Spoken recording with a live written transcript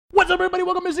What's up, everybody?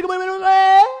 Welcome to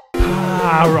SKGB.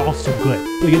 We're all so good.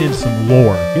 We get into some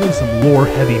lore. Get into some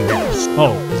lore-heavy mess.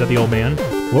 Oh, is that the old man?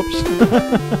 Whoops.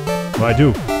 What do I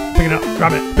do? Pick it up,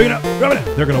 drop it, pick it up, drop it.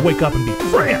 They're gonna wake up and be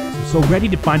friends. I'm so ready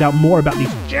to find out more about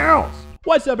these Chaos.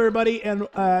 What's up, everybody? And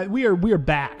we are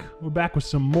back. We're back with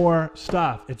some more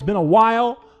stuff. It's been a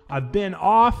while. I've been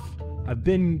off. I've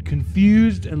been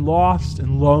confused and lost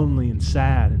and lonely and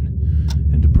sad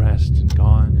and depressed and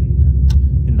gone and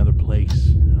in another place,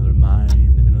 in another mind,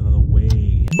 in another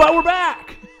way. But we're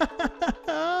back!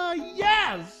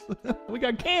 Yes! We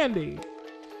got candy.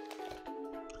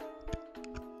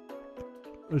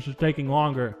 This is taking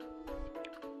longer.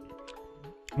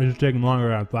 This is taking longer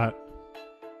than I thought.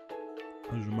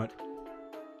 This is a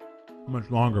much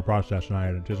longer process than I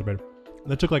had anticipated.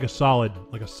 That took like a solid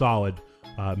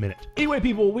minute. Anyway,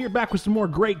 people, we are back with some more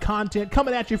great content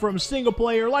coming at you from single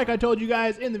player. Like I told you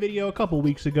guys in the video a couple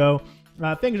weeks ago,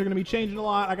 things are going to be changing a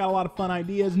lot. I got a lot of fun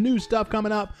ideas, new stuff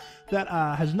coming up that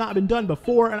has not been done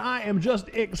before, and I am just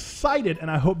excited,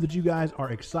 and I hope that you guys are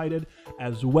excited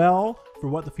as well for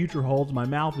what the future holds. My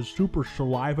mouth is super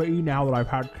saliva-y now that I've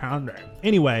had candy.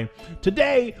 Anyway,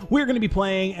 today we're going to be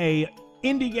playing a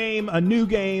indie game, a new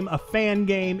game, a fan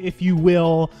game, if you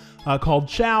will, called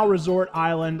Chao Resort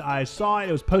Island. I saw it.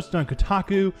 It was posted on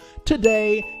Kotaku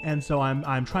today, and so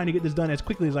I'm trying to get this done as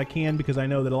quickly as I can because I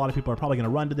know that a lot of people are probably going to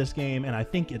run to this game, and I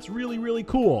think it's really, really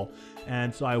cool.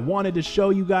 And so I wanted to show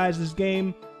you guys this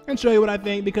game and show you what I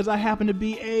think because I happen to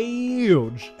be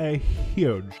a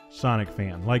huge Sonic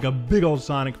fan. Like a big old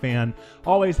Sonic fan.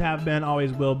 Always have been,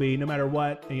 always will be, no matter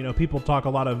what. You know, people talk a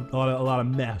lot of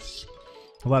mess.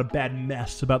 A lot of bad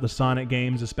mess about the Sonic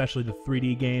games, especially the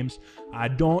 3D games. I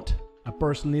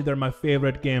personally, they're my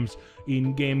favorite games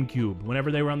in GameCube.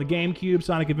 Whenever they were on the GameCube,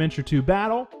 Sonic Adventure 2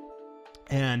 Battle,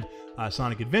 and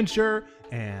Sonic Adventure,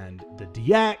 and the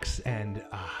DX, and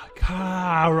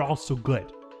were all so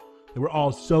good. They were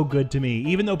all so good to me.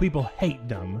 Even though people hate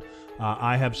them,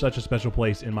 I have such a special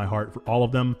place in my heart for all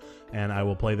of them, and I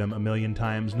will play them a million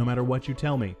times no matter what you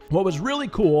tell me. What was really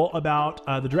cool about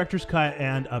the director's cut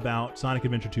and about Sonic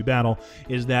Adventure 2 Battle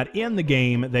is that in the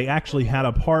game, they actually had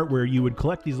a part where you would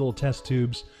collect these little test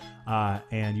tubes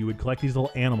and you would collect these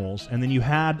little animals, and then you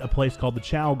had a place called the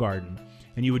Chao Garden,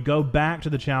 and you would go back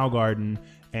to the Chao Garden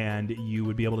and you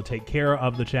would be able to take care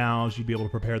of the chows. You'd be able to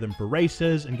prepare them for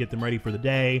races and get them ready for the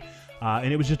day.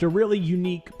 And it was just a really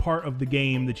unique part of the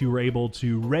game that you were able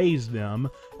to raise them.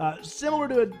 Similar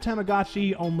to a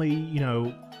Tamagotchi, only, you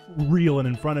know, real and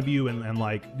in front of you and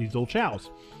like these little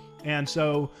chows. And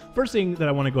so, first thing that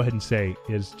I want to go ahead and say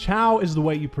is Chao is the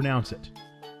way you pronounce it.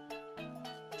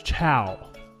 Chao.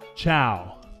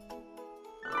 Chao.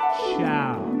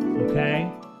 Chao.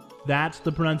 Okay? That's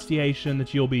the pronunciation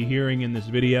that you'll be hearing in this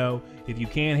video. If you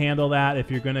can't handle that, if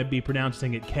you're going to be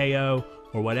pronouncing it KO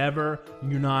or whatever,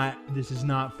 this is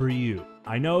not for you.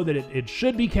 I know that it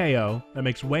should be KO. That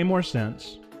makes way more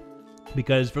sense.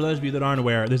 Because for those of you that aren't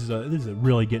aware, this is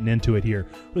really getting into it here.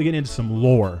 Really getting into some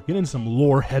lore. Getting into some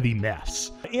lore-heavy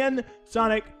mess. In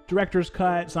Sonic Director's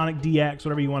Cut, Sonic DX,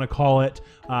 whatever you want to call it,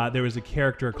 there was a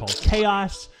character called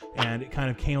Chaos, and it kind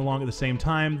of came along at the same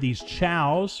time. These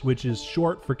Chaos, which is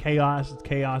short for Chaos, it's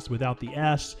Chaos without the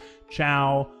S,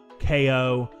 Chao,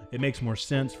 KO. It makes more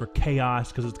sense for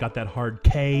Chaos because it's got that hard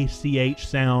K, CH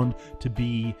sound to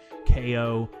be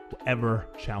KO. Whatever,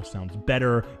 Chao sounds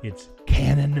better. It's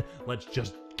canon. Let's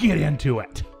just get into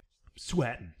it. I'm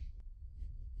sweating.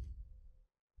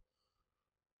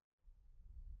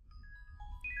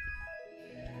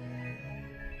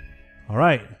 All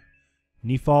right.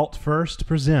 Nefault First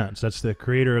presents. That's the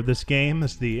creator of this game.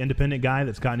 That's the independent guy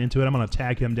that's gotten into it. I'm going to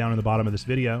tag him down in the bottom of this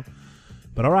video.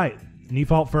 But all right,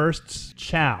 Nefault First's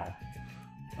Chao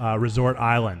Resort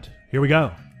Island. Here we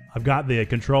go. I've got the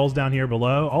controls down here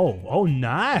below. Oh,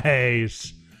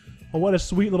 nice. Oh, what a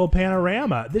sweet little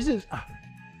panorama. This is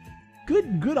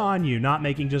good on you, not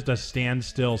making just a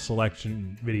standstill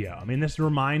selection video. I mean, this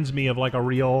reminds me of like a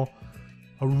real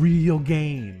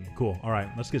game. Cool. All right,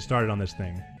 let's get started on this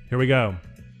thing. Here we go.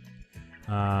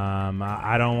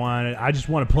 I don't want it. I just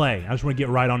want to play. I just want to get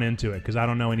right on into it because I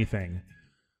don't know anything.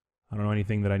 I don't know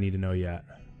anything that I need to know yet.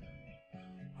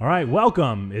 All right,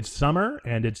 welcome. It's summer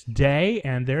and it's day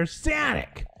and there's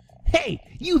Sonic. Hey,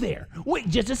 you there. Wait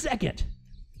just a second.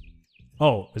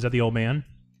 Oh, is that the old man?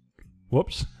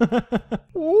 Whoops.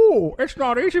 Ooh, it's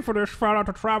not easy for this fella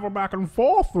to travel back and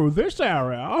forth through this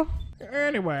area.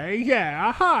 Anyway,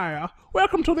 yeah, hi.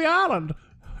 Welcome to the island.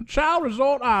 Chao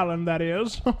Resort Island, that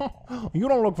is. You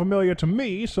don't look familiar to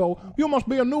me, so you must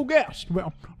be a new guest.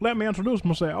 Well, let me introduce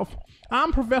myself.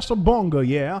 I'm Professor Bunga,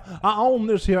 yeah. I own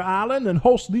this here island and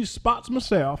host these spots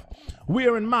myself.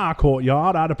 We're in my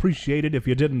courtyard. I'd appreciate it if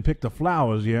you didn't pick the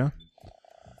flowers, yeah.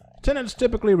 Tenants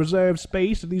typically reserve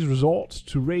space at these resorts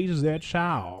to raise their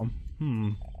chow.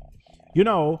 You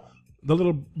know, the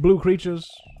little blue creatures?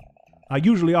 I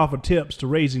usually offer tips to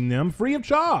raising them free of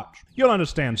charge. You'll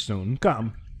understand soon.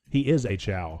 Come. He is a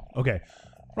chow. Okay.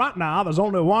 Right now, there's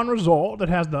only one resort that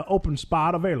has the open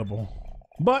spot available.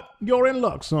 But you're in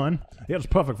luck, son. It's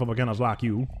perfect for beginners like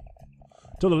you.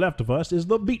 To the left of us is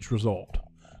the beach resort.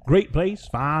 Great place,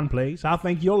 fine place. I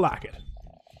think you'll like it.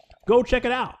 Go check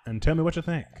it out and tell me what you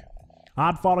think.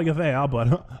 I'd follow you there,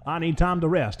 but I need time to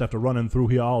rest after running through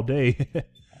here all day.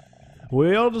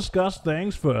 We'll discuss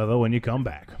things further when you come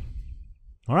back.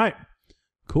 All right,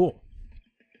 cool.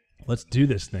 Let's do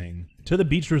this thing. To the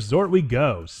beach resort we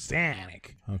go.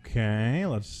 Sonic. Okay,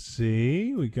 let's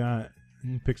see. We got...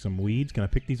 Pick some weeds. Can I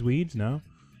pick these weeds? No.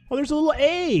 Oh, there's a little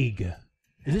egg.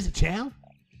 Is this a chow?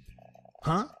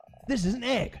 Huh? This is an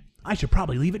egg. I should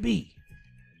probably leave it be.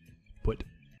 Put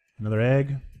another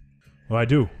egg. What do I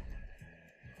do?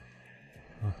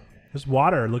 This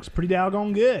water looks pretty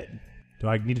doggone good. Do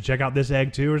I need to check out this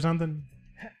egg too or something?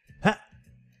 Ha!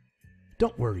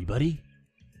 Don't worry, buddy.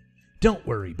 Don't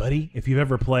worry, buddy. If you've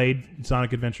ever played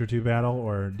Sonic Adventure 2 Battle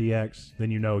or DX,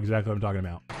 then you know exactly what I'm talking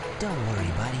about. Don't worry,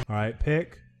 buddy. All right,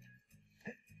 pick.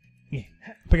 Yeah.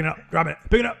 Picking it up, dropping it,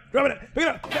 picking it up, dropping it, picking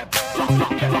it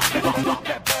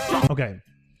up. Okay.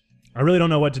 I really don't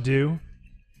know what to do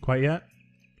quite yet.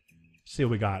 Let's see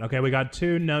what we got. Okay, we got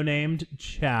 2 no-named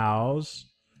chows.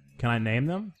 Can I name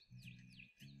them?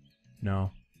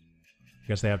 No. I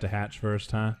guess they have to hatch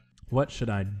first, huh? What should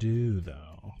I do,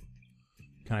 though?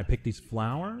 Can I pick these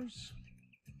flowers?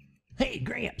 Hey,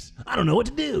 Gramps, I don't know what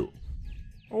to do.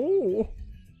 Oh.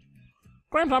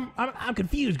 Gramps, I'm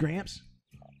confused, Gramps.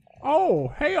 Oh,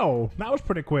 hell, that was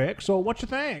pretty quick. So what you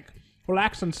think?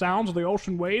 Relaxing sounds of the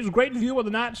ocean waves, great view of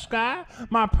the night sky,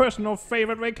 my personal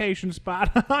favorite vacation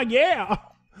spot. Yeah.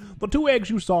 The 2 eggs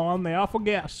you saw in there are for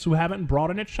guests who haven't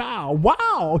brought any child.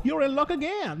 Wow, you're in luck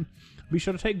again. Be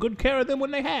sure to take good care of them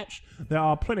when they hatch. There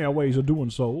are plenty of ways of doing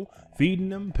so. Feeding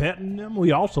them, petting them.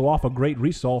 We also offer great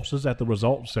resources at the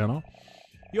Resort Center.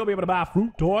 You'll be able to buy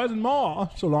fruit, toys, and more,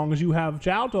 so long as you have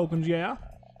chow tokens, yeah?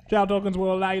 Chow tokens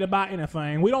will allow you to buy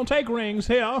anything. We don't take rings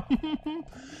here.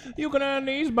 You can earn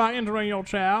these by entering your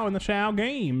chow in the chow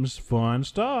games. Fun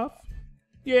stuff.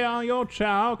 Yeah, your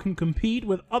chow can compete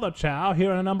with other chow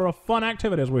here in a number of fun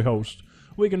activities we host.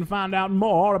 We can find out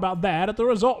more about that at the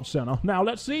Resort Center. Now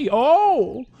let's see.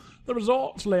 Oh! The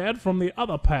resorts led from the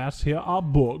other paths here are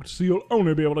booked, so you'll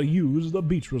only be able to use the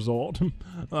beach resort.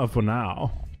 For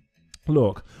now.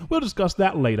 Look, we'll discuss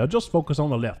that later. Just focus on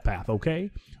the left path, okay?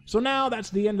 So now that's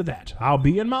the end of that. I'll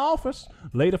be in my office.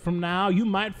 Later from now, you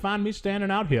might find me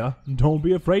standing out here. Don't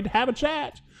be afraid to have a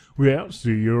chat. Well,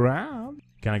 see you around.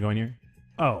 Can I go in here?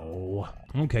 Oh,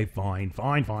 okay, fine.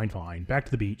 Back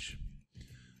to the beach.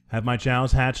 Have my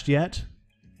chows hatched yet?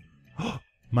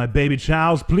 My baby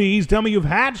chows, please tell me you've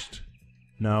hatched.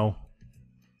 No.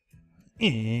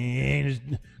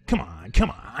 Come on.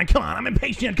 I'm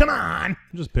impatient. Come on.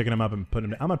 I'm just picking them up and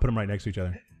putting them. I'm gonna put them right next to each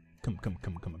other. Come on.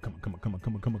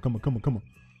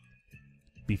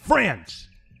 Be friends.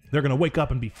 They're gonna wake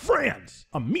up and be friends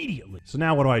immediately. So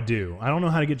now what do? I don't know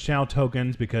how to get chow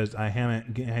tokens because I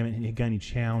haven't got any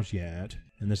chows yet.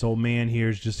 And this old man here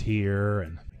is just here,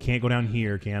 and I can't go down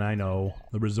here, can I? No.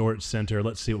 The resort center.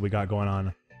 Let's see what we got going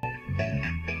on.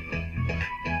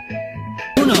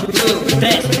 1, 2,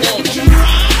 3,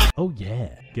 4. Oh yeah,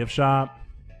 gift shop.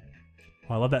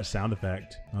 Oh, I love that sound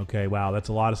effect. Okay, wow, that's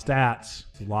a lot of stats.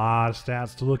 It's a lot of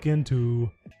stats to look into.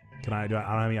 I don't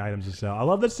have any items to sell. I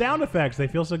love the sound effects. They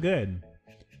feel so good.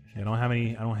 I don't have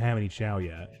any chow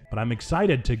yet, but I'm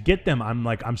excited to get them.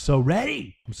 I'm so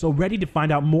ready. I'm so ready to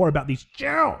find out more about these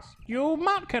chows. You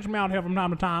might catch me out here from time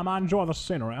to time. I enjoy the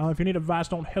scenery. If you need advice,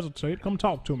 don't hesitate. Come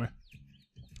talk to me.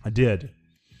 I did.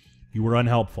 You were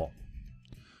unhelpful.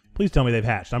 Please tell me they've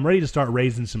hatched. I'm ready to start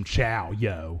raising some chow,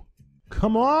 yo.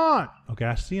 Come on. Okay,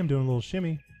 I see him doing a little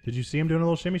shimmy. Did you see him doing a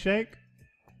little shimmy shake?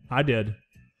 I did.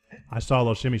 I saw a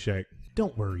little shimmy shake.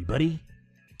 Don't worry, buddy.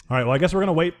 All right, well, I guess we're going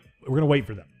to wait. We're going to wait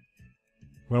for them.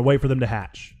 We're going to wait for them to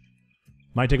hatch.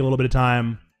 Might take a little bit of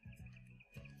time.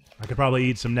 I could probably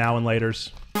eat some now and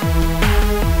laters.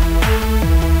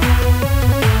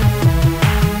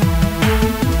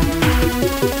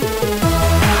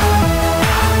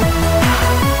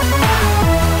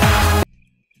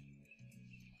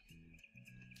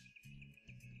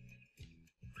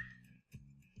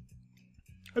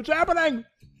 It's happening!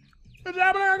 It's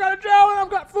happening! I got a chow and I've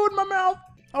got food in my mouth!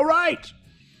 Alright!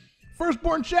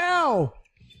 Firstborn chow!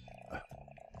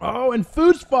 Oh, and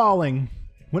food's falling!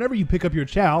 Whenever you pick up your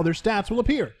chow, their stats will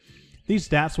appear. These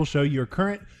stats will show your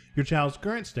chow's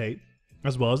current state,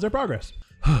 as well as their progress.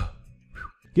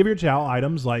 Give your chow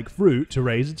items like fruit to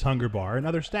raise its hunger bar and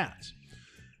other stats.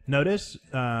 Notice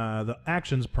the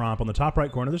actions prompt on the top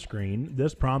right corner of the screen.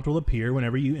 This prompt will appear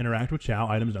whenever you interact with chow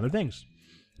items and other things.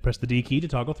 Press the D key to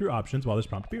toggle through options while this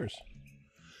prompt appears.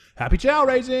 Happy chow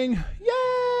raising!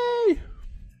 Yay!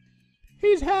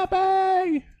 He's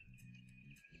happy!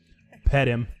 Pet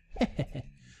him.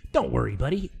 Don't worry,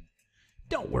 buddy.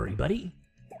 Don't worry, buddy.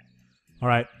 All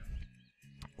right.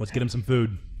 Let's get him some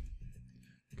food.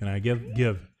 Can I give?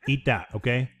 Eat that,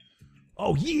 okay?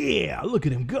 Oh, yeah! Look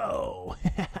at him go!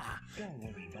 Don't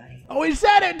worry, buddy. Oh, he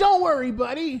said it! Don't worry,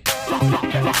 buddy!